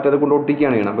ഒരിടത്ത് മറ്റേത് കൊണ്ട്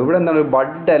ഒട്ടിക്കുകയാണ് ചെയ്യണം. അപ്പോൾ ഇവിടെ എന്താണ്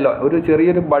ഒരു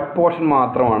ചെറിയൊരു ബഡ് പോർഷൻ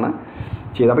മാത്രമാണ്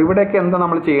ചെയ്തത്. അപ്പോൾ ഇവിടെയൊക്കെ എന്താ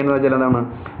നമ്മൾ ചെയ്യുന്നത് വെച്ചാൽ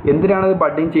എന്തിനാണ് ഇത്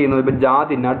ബഡ്ഡിങ് ചെയ്യുന്നത്? ഇപ്പോൾ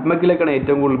ജാതി നട്ട്മക്കിലൊക്കെയാണ്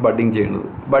ഏറ്റവും കൂടുതൽ ബഡ്ഡിങ് ചെയ്യുന്നത്.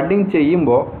 ബഡ്ഡിങ്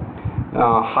ചെയ്യുമ്പോൾ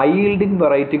ഹൈ ഈൽഡിങ്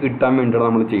വെറൈറ്റി കിട്ടാൻ വേണ്ടിയാണ്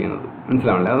നമ്മൾ ചെയ്യുന്നത്.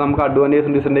 മനസ്സിലാവില്ലേ? അത് നമുക്ക്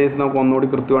അഡ്വാൻറ്റേജും ഡിസഡ്വാൻറ്റേജും നമുക്ക് ഒന്നുകൂടി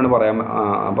കൃത്യമായിട്ട്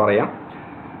പറയാം.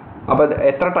 അപ്പോൾ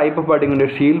എത്ര ടൈപ്പ് ഓഫ് ബഡ്ഡിംഗ് ഉണ്ട്?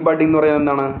 ഷീൽഡ് ബഡ്ഡിംഗ് എന്ന് പറയുന്നത്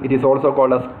എന്താണ്? It is also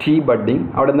called as tea budding.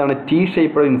 അവിടെ എന്താണ് ടീ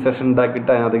ഷേപ്പ് ഇൻസെഷൻ ഉണ്ടാക്കിയിട്ട്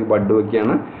അതിനകത്തേക്ക് ബഡ്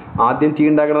വയ്ക്കുകയാണ്. ആദ്യം ടീ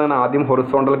ഉണ്ടാക്കുന്നതാണ് ആദ്യം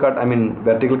ഹൊറിസോണ്ടൽ കട്ട്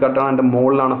വെർട്ടിക്കൽ കട്ടാണ്, അതിൻ്റെ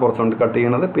മുകളിലാണ് ഹൊറിസോണ്ടൽ കട്ട്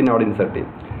ചെയ്യുന്നത്, പിന്നെ അവിടെ ഇൻസെർട്ട്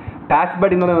ചെയ്യും. പാച്ച്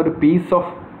ബഡ്ഡിംഗ് എന്ന് പറയുന്നത് ഒരു പീസ്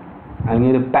ഓഫ്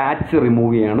അല്ലെങ്കിൽ ഒരു പാച്ച്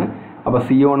റിമൂവ് ചെയ്യാണ്. അപ്പോൾ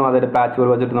സിയോണും അതായത് പാച്ച് പോലെ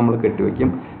വെച്ചിട്ട് നമ്മൾ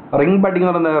കെട്ടിവെക്കും. റിംഗ് ബഡ്ഡിംഗ്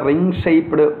എന്ന് പറയുന്നത് റിംഗ്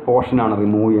ഷേപ്പ്ഡ് പോർഷനാണ്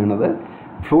റിമൂവ് ചെയ്യണത്.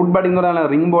 ഫ്രൂട്ട് ബഡ്ഡിംഗ് എന്ന് പറയുന്നത്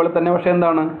റിംഗ് പോലെ തന്നെ, പക്ഷേ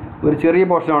എന്താണ് ഒരു ചെറിയ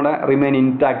പോർഷൻ അവിടെ റിമെയിൻ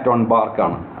ഇൻടാക്റ്റ് ഓൺ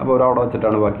ബാർക്കാണ്. അപ്പോൾ അവിടെ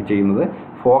വെച്ചിട്ടാണ് ബാക്കി ചെയ്യുന്നത്.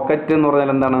 ഫോക്കറ്റ് എന്ന്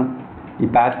പറഞ്ഞാൽ എന്താണ് ഈ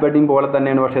പാച്ച് ബഡ്ഡിംഗ് പോലെ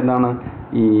തന്നെയാണ്, പക്ഷേ എന്താണ്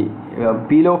ഈ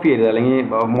പീൽ ഓഫ് ചെയ്തത് അല്ലെങ്കിൽ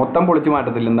മൊത്തം പൊളിച്ച്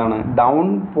മാറ്റത്തില്ല. എന്താണ് ഡൗൺ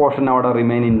പോർഷൻ അവിടെ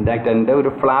റിമെയിൻ ഇൻടാക്റ്റ്. അതിൻ്റെ ഒരു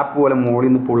ഫ്ലാപ്പ് പോലെ മുകളിൽ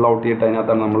നിന്ന് പുൾ ഔട്ട് ചെയ്തിട്ട്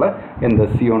അതിനകത്താണ് നമ്മൾ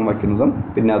സിയോൺ വയ്ക്കുന്നതും.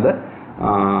 പിന്നെ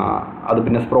അത്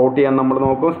പിന്നെ സ്പ്രോട്ട് ചെയ്യാൻ നമ്മൾ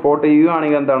നോക്കും. സ്പ്രോട്ട്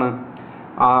ചെയ്യുകയാണെങ്കിൽ എന്താണ്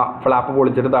ആ ഫ്ലാപ്പ്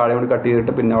പൊളിച്ചിട്ട് താഴെ കൊണ്ട് കട്ട്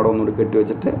ചെയ്തിട്ട് പിന്നെ അവിടെ ഒന്നുകൂടി കെട്ടി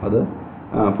വെച്ചിട്ട് അത്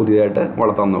പുതിയതായിട്ട്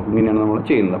വളർത്താൻ നോക്കും. ഇങ്ങനെയാണ് നമ്മൾ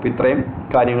ചെയ്യുന്നത്. അപ്പോൾ ഇത്രയും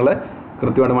കാര്യങ്ങൾ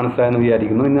കൃത്യമായിട്ട് മനസ്സിലായെന്ന്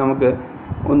വിചാരിക്കുന്നു. ഇനി നമുക്ക്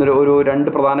ഒരു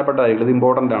 2 പ്രധാനപ്പെട്ട കാര്യങ്ങൾ ഇത്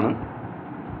ഇമ്പോർട്ടൻ്റ് ആണ്.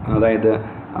 അതായത്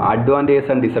അഡ്വാൻറ്റേജസ്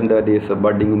ആൻഡ് ഡിസഡ്വാൻറ്റേജസ്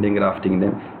ബഡ്ഡിങ്ങിൻ്റെയും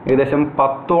ഗ്രാഫ്റ്റിങ്ങിൻ്റെയും ഏകദേശം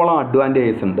 10ഓളം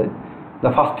അഡ്വാൻറ്റേജസ് ഉണ്ട്.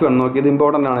 ദ ഫസ്റ്റ് വൺ നോക്കി, ഇത്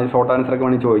ഇമ്പോർട്ടൻ്റ് ആണ്, ഷോർട്ട് ആൻസറൊക്കെ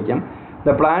വേണമെങ്കിൽ ചോദിക്കാം.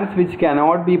 The plants which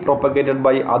cannot be propagated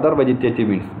by other vegetative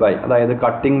means അതായത്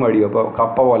കട്ടിങ് വഴിയോ, ഇപ്പോൾ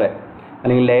കപ്പ പോലെ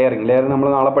അല്ലെങ്കിൽ ലെയറിങ് നമ്മൾ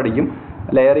നാളെ പഠിക്കും.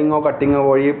 ലെയറിങ്ങോ കട്ടിങ്ങോ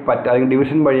വഴി അല്ലെങ്കിൽ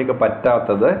ഡിവിഷൻ വഴിയൊക്കെ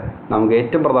പറ്റാത്തത് നമുക്ക്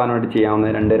ഏറ്റവും പ്രധാനമായിട്ട്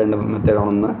ചെയ്യാവുന്ന രണ്ട്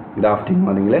മെത്തേഡാണ്. ഗ്രാഫ്റ്റിങ്ങും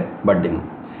അല്ലെങ്കിൽ ബഡ്ഡിങ്ങും.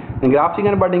 Grafting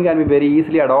and budding can be very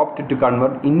easily adopted to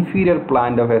convert inferior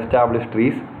plant of established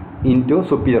trees into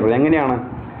superior. എങ്ങനെയാണ്?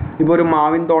 ഇപ്പോൾ ഒരു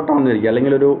മാവിൻ തോട്ടമാണെന്ന് വിചാരിക്കുക,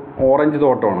 അല്ലെങ്കിൽ ഒരു ഓറഞ്ച്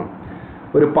തോട്ടമാണ്.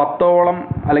 ഒരു 10ഓളം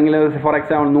അല്ലെങ്കിൽ ഫോർ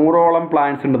എക്സാമ്പിൾ 100ഓളം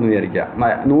പ്ലാന്റ്സ് ഉണ്ടെന്ന് വിചാരിക്കുക.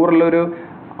 100ൽ ഒരു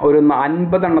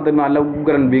 50 എണ്ണത്തിന് നല്ല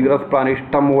ഉഗ്രൻ വിഗ്രസ് പ്ലാന്റ്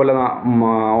ഇഷ്ടം പോലെ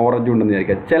ഓറഞ്ച് ഉണ്ടെന്ന്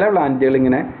വിചാരിക്കുക. ചില പ്ലാന്റുകൾ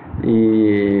ഇങ്ങനെ ഈ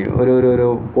ഒരു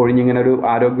കൊഴിഞ്ഞിങ്ങനെ ഒരു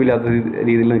ആരോഗ്യമില്ലാത്ത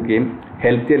രീതിയിൽ നിൽക്കുകയും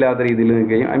ഹെൽത്തി അല്ലാത്ത രീതിയിൽ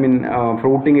നിൽക്കുകയും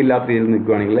ഫ്രൂട്ടിങ് ഇല്ലാത്ത രീതിയിൽ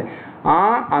നിൽക്കുകയാണെങ്കിൽ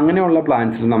അങ്ങനെയുള്ള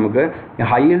പ്ലാന്റ്സിൽ നമുക്ക്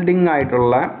ഹൈ ഈൽഡിങ്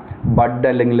ആയിട്ടുള്ള ബഡ്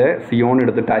അല്ലെങ്കിൽ സിയോൺ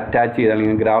എടുത്തിട്ട് അറ്റാച്ച് ചെയ്ത്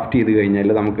അല്ലെങ്കിൽ ഗ്രാഫ്റ്റ് ചെയ്ത് കഴിഞ്ഞാൽ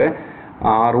നമുക്ക്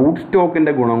ആ റൂട്ട്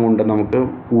സ്റ്റോക്കിൻ്റെ ഗുണം കൊണ്ട് നമുക്ക്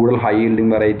കൂടുതൽ ഹൈ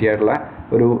ഈൽഡിങ് വെറൈറ്റി ആയിട്ടുള്ള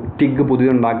ഒരു ടിഗ്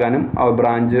പുതിയതുണ്ടാക്കാനും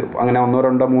ബ്രാഞ്ച് അങ്ങനെ 1,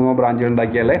 2, 3 ബ്രാഞ്ചുകൾ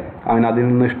ഉണ്ടാക്കിയാലേ അതിൽ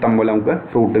നിന്ന് ഇഷ്ടം പോലെ നമുക്ക്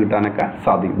ഫ്രൂട്ട് കിട്ടാനൊക്കെ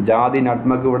സാധിക്കും. ജാതി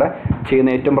നട്ട്മക്ക് ഇവിടെ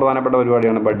ചെയ്യുന്ന ഏറ്റവും പ്രധാനപ്പെട്ട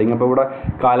പരിപാടിയാണ് ബഡ്ഡിങ്. അപ്പോൾ ഇവിടെ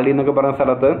കാലടി എന്നൊക്കെ പറയുന്ന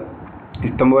സ്ഥലത്ത്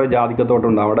ഇഷ്ടംപോലെ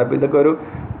ജാതിക്കത്തോട്ടമുണ്ട് അവിടെ. ഇപ്പോൾ ഇതൊക്കെ ഒരു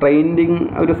ട്രെയിനിങ്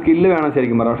ഒരു സ്കില്ല് വേണം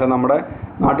ശരിക്കും പറയാം. പക്ഷേ നമ്മുടെ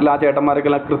നാട്ടിൽ ആ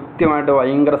ചേട്ടന്മാരൊക്കെല്ലാം കൃത്യമായിട്ട്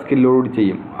ഭയങ്കര സ്കില്ലോടുകൂടി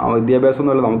ചെയ്യും. ആ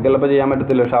വിദ്യാഭ്യാസമൊന്നുമില്ല, നമുക്ക് ചിലപ്പോൾ ചെയ്യാൻ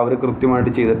പറ്റത്തില്ല, പക്ഷേ അവർ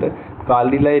കൃത്യമായിട്ട് ചെയ്തിട്ട്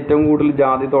കാലടിയിലെ ഏറ്റവും കൂടുതൽ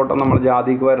ജാതി തോട്ടം നമ്മൾ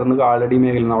ജാതിക്ക് വരുന്നത് കാലടി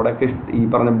മേഖലയിൽ. അവിടെയൊക്കെ ഈ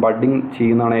പറഞ്ഞ ബഡിങ്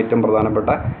ചെയ്യുന്നതാണ് ഏറ്റവും പ്രധാനപ്പെട്ട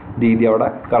രീതി. അവിടെ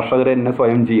കർഷകർ തന്നെ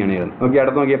സ്വയം ചെയ്യണമായിരുന്നു. ഓക്കെ,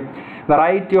 അടുത്ത് നോക്കിയാൽ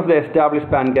variety of the establish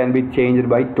plan can be changed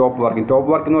by top working. Top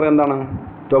work എന്ന് പറയുന്നത് എന്താണ്?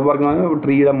 ടോപ്പ് വർക്ക് എന്ന് പറഞ്ഞാൽ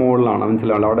ട്രീയുടെ മുകളിലാണ്,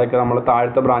 മനസ്സിലാവില്ല. അവിടെയൊക്കെ നമ്മൾ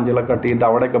താഴത്തെ ബ്രാഞ്ചുകളൊക്കെ കട്ട് ചെയ്തിട്ട്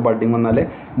അവിടെയൊക്കെ ബഡിങ് വന്നാൽ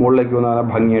മുകളിലേക്ക് വന്നാൽ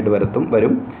ഭംഗിയായിട്ട്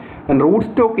വരും. And root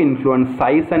stock influence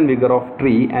size and vigour of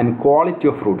tree and quality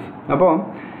of fruits. അപ്പോൾ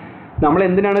നമ്മൾ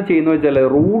എന്തിനാണ് ചെയ്യുന്നത് വെച്ചാൽ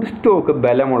റൂട്ട് സ്റ്റോക്ക്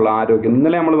ബലമുള്ള ആരോഗ്യം.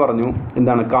 ഇന്നലെ നമ്മൾ പറഞ്ഞു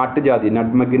എന്താണ് കാട്ടുജാതി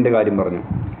നട്ട്മഗിൻ്റെ കാര്യം പറഞ്ഞു.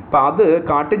 അപ്പോൾ അത്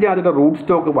കാട്ടുജാതിയുടെ റൂട്ട്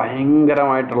സ്റ്റോക്ക്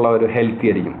ഭയങ്കരമായിട്ടുള്ള ഒരു ഹെൽത്തി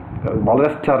ആയിരിക്കും, വളരെ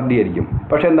സ്റ്റർഡി ആയിരിക്കും.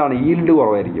 പക്ഷേ എന്താണ് ഈൽഡ്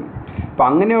കുറവായിരിക്കും. അപ്പോൾ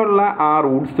അങ്ങനെയുള്ള ആ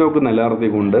റൂട്ട് സ്റ്റോക്ക്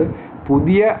നിലനിർത്തിക്കൊണ്ട്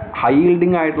പുതിയ ഹൈ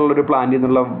ഈൽഡിങ് ആയിട്ടുള്ളൊരു പ്ലാന്റിൽ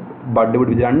നിന്നുള്ള ബഡ്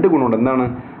പിടിപ്പിച്ച് രണ്ട് ഗുണമുണ്ട്. എന്താണ്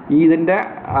ഇതിൻ്റെ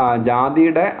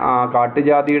ജാതിയുടെ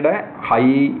കാട്ടുജാതിയുടെ ഹൈ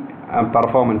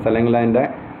പെർഫോമൻസ് അല്ലെങ്കിൽ അതിൻ്റെ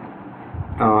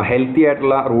ഹെൽത്തി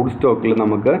ആയിട്ടുള്ള റൂട്ട് സ്റ്റോക്കിൽ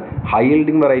നമുക്ക് ഹൈ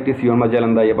ഈൽഡിങ് വെറൈറ്റീസ് ചെയ്യുമ്പോൾ വെച്ചാൽ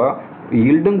എന്തായി, അപ്പോൾ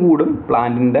ഈൽഡും കൂടും,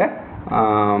 പ്ലാന്റിൻ്റെ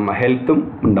ഹെൽത്തും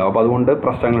ഉണ്ടാവും. അപ്പോൾ അതുകൊണ്ട്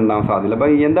പ്രശ്നങ്ങൾ ഉണ്ടാകാൻ സാധ്യത.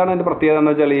 അപ്പോൾ എന്താണ് അതിൻ്റെ പ്രത്യേകത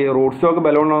എന്ന് വെച്ചാൽ ഈ റൂട്ട് സ്റ്റോക്ക്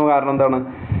ബലമുണ്ടാകുന്ന കാരണം എന്താണ്,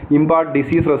 ഇമ്പാർട്ട്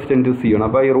ഡിസീസ് റെസിസ്റ്റൻറ്റ് ടു സീയാണ്.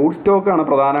 അപ്പോൾ ഈ റൂട്ട് സ്റ്റോക്കാണ്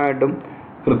പ്രധാനമായിട്ടും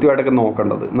കൃത്യമായിട്ടൊക്കെ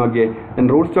നോക്കേണ്ടത്. നോക്കിയേ,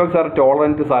 root Stokes R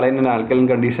tolerant to saline and alkaline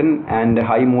condition and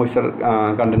high moisture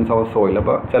contents of soil.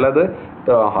 അപ്പോൾ ചിലത്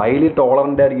ഹൈലി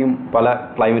ടോളറൻ്റ് ആയിരിക്കും പല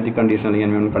ക്ലൈമറ്റിക് കണ്ടീഷൻ അല്ലെങ്കിൽ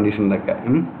environment കണ്ടീഷനിലൊക്കെ.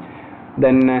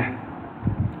 Then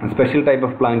special type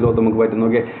of plant growth നമുക്ക് പറ്റും.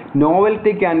 നോക്കിയേ,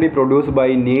 novelty can be produced by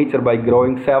nature by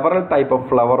growing several type of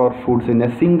flower or fruits in A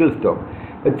single stock.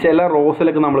 ചില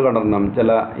റോസിലൊക്കെ നമ്മൾ കണ്ടിട്ടുണ്ടാകും,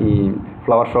 ചില ഈ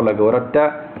ഫ്ലവർ ഷോയിലൊക്കെ ഒരൊറ്റ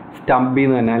സ്റ്റമ്പിൽ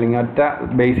നിന്ന് തന്നെ അല്ലെങ്കിൽ ഒറ്റ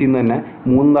ബേസിൽ നിന്ന് തന്നെ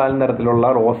 3-4 തരത്തിലുള്ള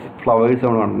റോസ് ഫ്ലവേഴ്സ്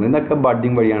നമ്മൾ കണ്ടിട്ടുണ്ട്. ഇതൊക്കെ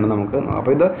ബഡ്ഡിങ് വഴിയാണ് നമുക്ക്.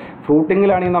 അപ്പോൾ ഇത്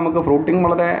ഫ്രൂട്ടിങ്ങിലാണെങ്കിൽ നമുക്ക് ഫ്രൂട്ടിങ്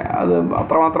വളരെ അത്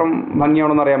അത്രമാത്രം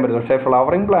ഭംഗിയാണെന്ന് അറിയാൻ പറ്റും. പക്ഷേ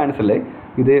ഫ്ലവറിങ് പ്ലാന്റ്സിൽ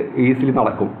ഇത് ഈസിലി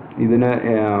നടക്കും. ഇതിന്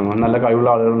നല്ല കഴിവുള്ള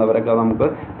ആളുകളുള്ളവരൊക്കെ നമുക്ക്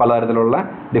പലതരത്തിലുള്ള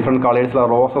ഡിഫറെൻറ്റ് കളേഴ്സിലുള്ള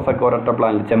റോസസ് ഒക്കെ ഒരൊറ്റ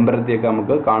പ്ലാന്റ് ചെമ്പരത്തിയൊക്കെ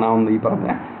നമുക്ക് കാണാവുന്ന ഈ പറഞ്ഞ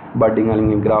ബഡ്ഡിങ്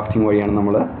അല്ലെങ്കിൽ ഗ്രാഫ്റ്റിംഗ് വഴിയാണ്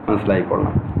നമ്മൾ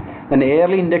മനസ്സിലാക്കിക്കൊള്ളണം. Then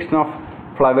early induction of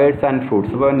flowers and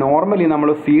fruits. ഇപ്പോൾ നോർമലി നമ്മൾ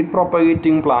സീഡ്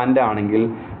പ്രൊപ്പഗേറ്റിംഗ് പ്ലാന്റ് ആണെങ്കിൽ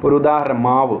ഒരു ഉദാഹരണം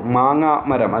മാങ്ങ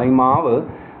മരം അല്ലെങ്കിൽ മാവ്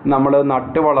നമ്മൾ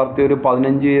നട്ട് വളർത്തി ഒരു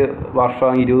 15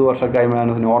 വർഷം 20 വർഷം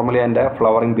കഴിയുമ്പോഴാണ് നോർമലി അതിൻ്റെ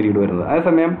ഫ്ലവറിങ് പീരീഡ് വരുന്നത്.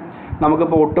 അതേസമയം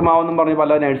നമുക്കിപ്പോൾ ഒട്ടുമാവെന്നും പറഞ്ഞ്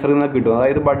പല നഴ്സറിയിൽ നിന്ന് കിട്ടും.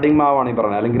 അതായത് ബഡ്ഡിങ് മാവാണ് ഈ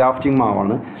പറഞ്ഞത്, അല്ലെങ്കിൽ ഗ്രാഫ്റ്റിംഗ്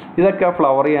മാവാണ്. ഇതൊക്കെ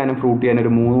ഫ്ലവർ ചെയ്യാനും ഫ്രൂട്ട് ചെയ്യാനും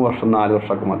ഒരു 3 വർഷം 4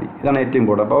 വർഷമൊക്കെ മതി. ഇതാണ് ഏറ്റവും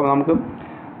ഇമ്പോർട്ടൻറ്റ്. അപ്പോൾ നമുക്ക്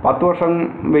 10 വർഷം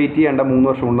വെയിറ്റ് ചെയ്യേണ്ട 3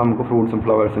 വർഷം കൊണ്ട് നമുക്ക് ഫ്രൂട്ട്സും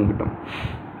ഫ്ലവേഴ്സും കിട്ടും.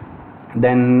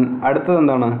 ദെൻ അടുത്തത്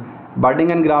എന്താണ്,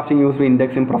 budding and grafting use to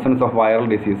index in presence of viral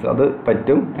disease. അത്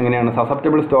പറ്റും. എങ്ങനെയാണ്,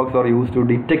 susceptible Stokes R use to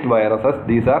detect viruses,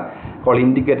 these are call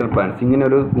indicator plants. ഇങ്ങനെ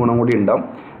ഒരു ഗുണം കൂടി ഉണ്ടാവും.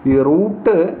 ഈ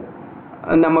റൂട്ട്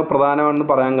നമ്മൾ പ്രധാനമാണെന്ന്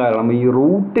പറയാൻ കാരണം ഈ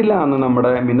റൂട്ടിലാണ് നമ്മുടെ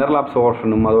മിനറൽ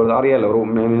അബ്സോർഷനും അതുപോലെ അറിയാലോ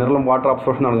മിനറലും വാട്ടർ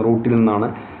അബ്സോർഷൻ നടക്കുന്നത് റൂട്ടിൽ നിന്നാണ്.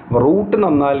 അപ്പോൾ റൂട്ട്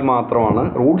നന്നായാൽ മാത്രമാണ്,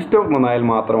 റൂട്ട് സ്റ്റോക്ക് നന്നായാൽ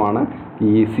മാത്രമാണ്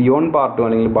ഈ സിയോൺ പാർട്ടും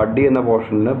അല്ലെങ്കിൽ ബഡ്ഡി എന്ന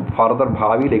പോർഷനിൽ ഫർദർ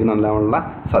ഭാവിയിലേക്ക് നല്ലാനുള്ള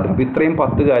സാധ്യത. അപ്പോൾ ഇത്രയും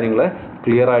 10 കാര്യങ്ങൾ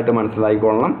ക്ലിയർ ആയിട്ട്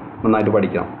മനസ്സിലാക്കിക്കൊള്ളണം, നന്നായിട്ട്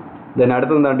പഠിക്കണം. ദെൻ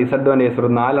അടുത്തത് എന്താണ്, ഡിസഡ്വാൻറ്റേജ് ഒരു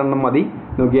 4 എണ്ണം മതി.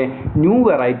 നോക്കിയേ, new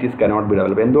varieties cannot be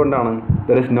develop. എന്തുകൊണ്ടാണ്,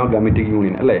 ദർ ഇസ് നോ ഗമറ്റിക്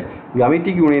യൂണിയൻ അല്ലേ,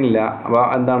 ഗമറ്റിക് യൂണിയൻ ഇല്ല. അപ്പോൾ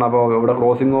എന്താണ്, അപ്പോൾ ഇവിടെ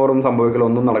ക്രോസിംഗ് ഓവറും സംഭവിക്കലോ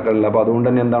ഒന്നും നടക്കുന്നില്ല. അപ്പോൾ അതുകൊണ്ട്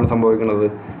തന്നെ എന്താണ് സംഭവിക്കുന്നത്,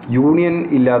 യൂണിയൻ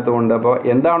ഇല്ലാത്തതുകൊണ്ട് അപ്പോൾ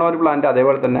എന്താണോ ഒരു പ്ലാന്റ്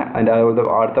അതേപോലെ തന്നെ അതിൻ്റെ അതേപോലത്തെ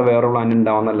അടുത്ത വേറെ പ്ലാന്റ്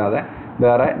ഉണ്ടാവുന്നല്ലാതെ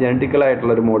വേറെ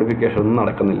ജനറ്റിക്കലായിട്ടുള്ളൊരു മോഡിഫിക്കേഷൻ ഒന്നും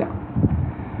നടക്കുന്നില്ല.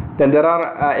 Then there are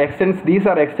these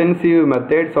are extensive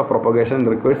methods of propagation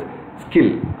requires skill,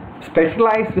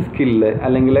 specialized skill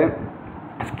അല്ലെങ്കിൽ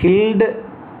സ്കിൽഡ്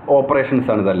ഓപ്പറേഷൻസ്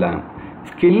ആണ് ഇതെല്ലാം.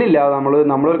 സ്കില്ലില്ലാതെ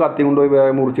നമ്മളൊരു കത്തി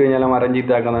കൊണ്ടുപോയി മുറിച്ച് കഴിഞ്ഞാൽ മരം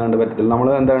ചീത്തയാക്കാൻ കണ്ട് പറ്റത്തില്ല. നമ്മൾ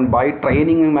എന്താണ് ബൈ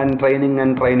ട്രെയിനിങ്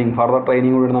ഫർദർ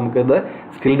ട്രെയിനിങ് കൂടി നമുക്കിത്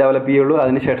സ്കിൽ ഡെവലപ്പ് ചെയ്യുള്ളൂ.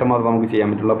 അതിനുശേഷം മാത്രമേ നമുക്ക് ചെയ്യാൻ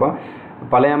പറ്റുള്ളൂ. അപ്പോൾ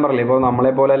പല ഞാൻ പറയില്ല, ഇപ്പോൾ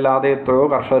നമ്മളെപ്പോലെ അല്ലാതെ എത്രയോ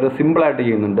കർഷകർ സിമ്പിളായിട്ട്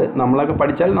ചെയ്യുന്നുണ്ട്. നമ്മളൊക്കെ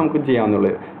പഠിച്ചാൽ നമുക്ക്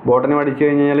ചെയ്യാവുന്നുള്ളൂ. ബോട്ടണി പഠിച്ചു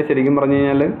കഴിഞ്ഞാൽ ശരിക്കും പറഞ്ഞു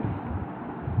കഴിഞ്ഞാൽ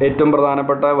ഏറ്റവും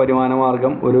പ്രധാനപ്പെട്ട വരുമാന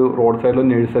മാർഗ്ഗം ഒരു റോഡ് സൈഡിലും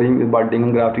നഴ്സറിയും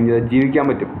ബഡ്ഡിങ്ങും ഗ്രാഫ്റ്റിംഗ് ചെയ്ത് ജീവിക്കാൻ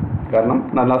പറ്റും, കാരണം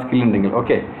നല്ല സ്കിൽ ഉണ്ടെങ്കിൽ.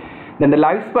 Okay, then the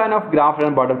life span of grafted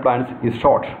and budded plants is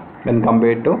short when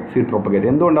compared to seed propagate.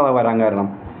 എന്തുകൊണ്ടാണ് അത് വരാൻ കാരണം,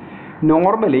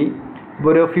 നോർമലി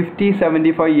ഒരു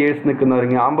 50-75 ഇയേഴ്സ്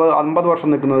നിൽക്കുന്നവരെങ്കിൽ 50 വർഷം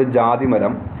നിൽക്കുന്ന ഒരു ജാതി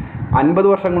മരം 50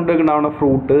 വർഷം കൊണ്ട് ഉണ്ടാവുന്ന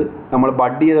ഫ്രൂട്ട് നമ്മൾ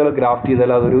ബഡ് ചെയ്താലോ ഗ്രാഫ്റ്റ്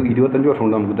ചെയ്താലോ അതൊരു 25 വർഷം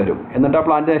കൊണ്ട് നമുക്ക് തരും. എന്നിട്ട് ആ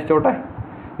പ്ലാന്റ് നശിച്ചോട്ടെ.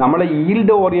 നമ്മൾ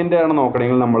ഈൽഡ് ഓറിയൻറ്റഡ് ആണ്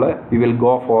നോക്കണമെങ്കിൽ നമ്മൾ we will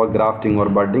go for grafting or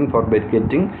budding for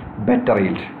getting better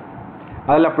yield.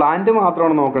 അതല്ല പ്ലാന്റ്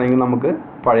മാത്രമാണ് നോക്കണമെങ്കിൽ നമുക്ക്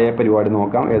പഴയ പരിപാടി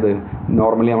നോക്കാം. ഏത്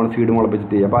നോർമലി നമ്മൾ സീഡ്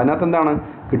മുളപ്പിച്ചിട്ട് ചെയ്യുക. അപ്പോൾ അതിനകത്ത് എന്താണ്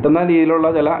കിട്ടുന്ന രീതിയിലുള്ള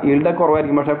ചില ഈൽഡൊക്കെ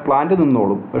കുറവായിരിക്കും, പക്ഷേ പ്ലാന്റ്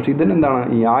നിന്നോളും. പക്ഷേ ഇതിനെന്താണ്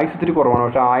ഈ ആയുസത്തിരി കുറവാണ്.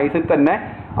 പക്ഷേ ആയുസിൽ തന്നെ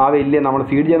ആ വലിയ നമ്മൾ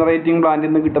സീഡ് ജനറേറ്റിംഗ് പ്ലാന്റിൽ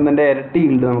നിന്ന് കിട്ടുന്നതിൻ്റെ ഇരട്ടി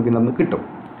ഈൽഡ് നമുക്ക് ഇന്ന് കിട്ടും.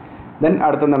 Then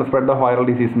അടുത്തെന്താണ് spread the viral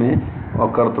disease may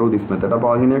occur through this method. അപ്പോൾ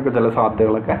അങ്ങനെയൊക്കെ ചില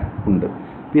സാധ്യതകളൊക്കെ ഉണ്ട്.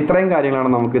 ഇത്രയും കാര്യങ്ങളാണ്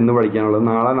നമുക്ക് ഇന്ന് പഠിക്കാനുള്ളത്.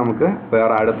 നാളെ നമുക്ക്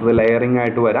വേറെ അടുത്തത് ലെയറിംഗ്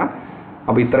ആയിട്ട് വരാം.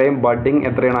 അപ്പോൾ ഇത്രയും ബഡ്ഡിങ്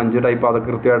എത്രയാണ് 5 ടൈപ്പ് അതൊക്കെ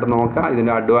കൃത്യമായിട്ട് നോക്കുക.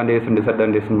 ഇതിൻ്റെ അഡ്വാൻറ്റേജസും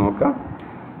ഡിസഡ്വാൻറ്റേജസും നോക്കുക.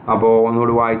 അപ്പോൾ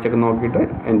ഒന്നുകൂടി വായിച്ചൊക്കെ നോക്കിയിട്ട്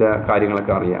എൻ്റെ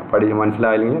കാര്യങ്ങളൊക്കെ അറിയാം.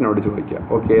 മനസ്സിലായില്ലെങ്കിൽ എന്നോട് ചോദിക്കുക.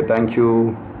 Okay, thank you.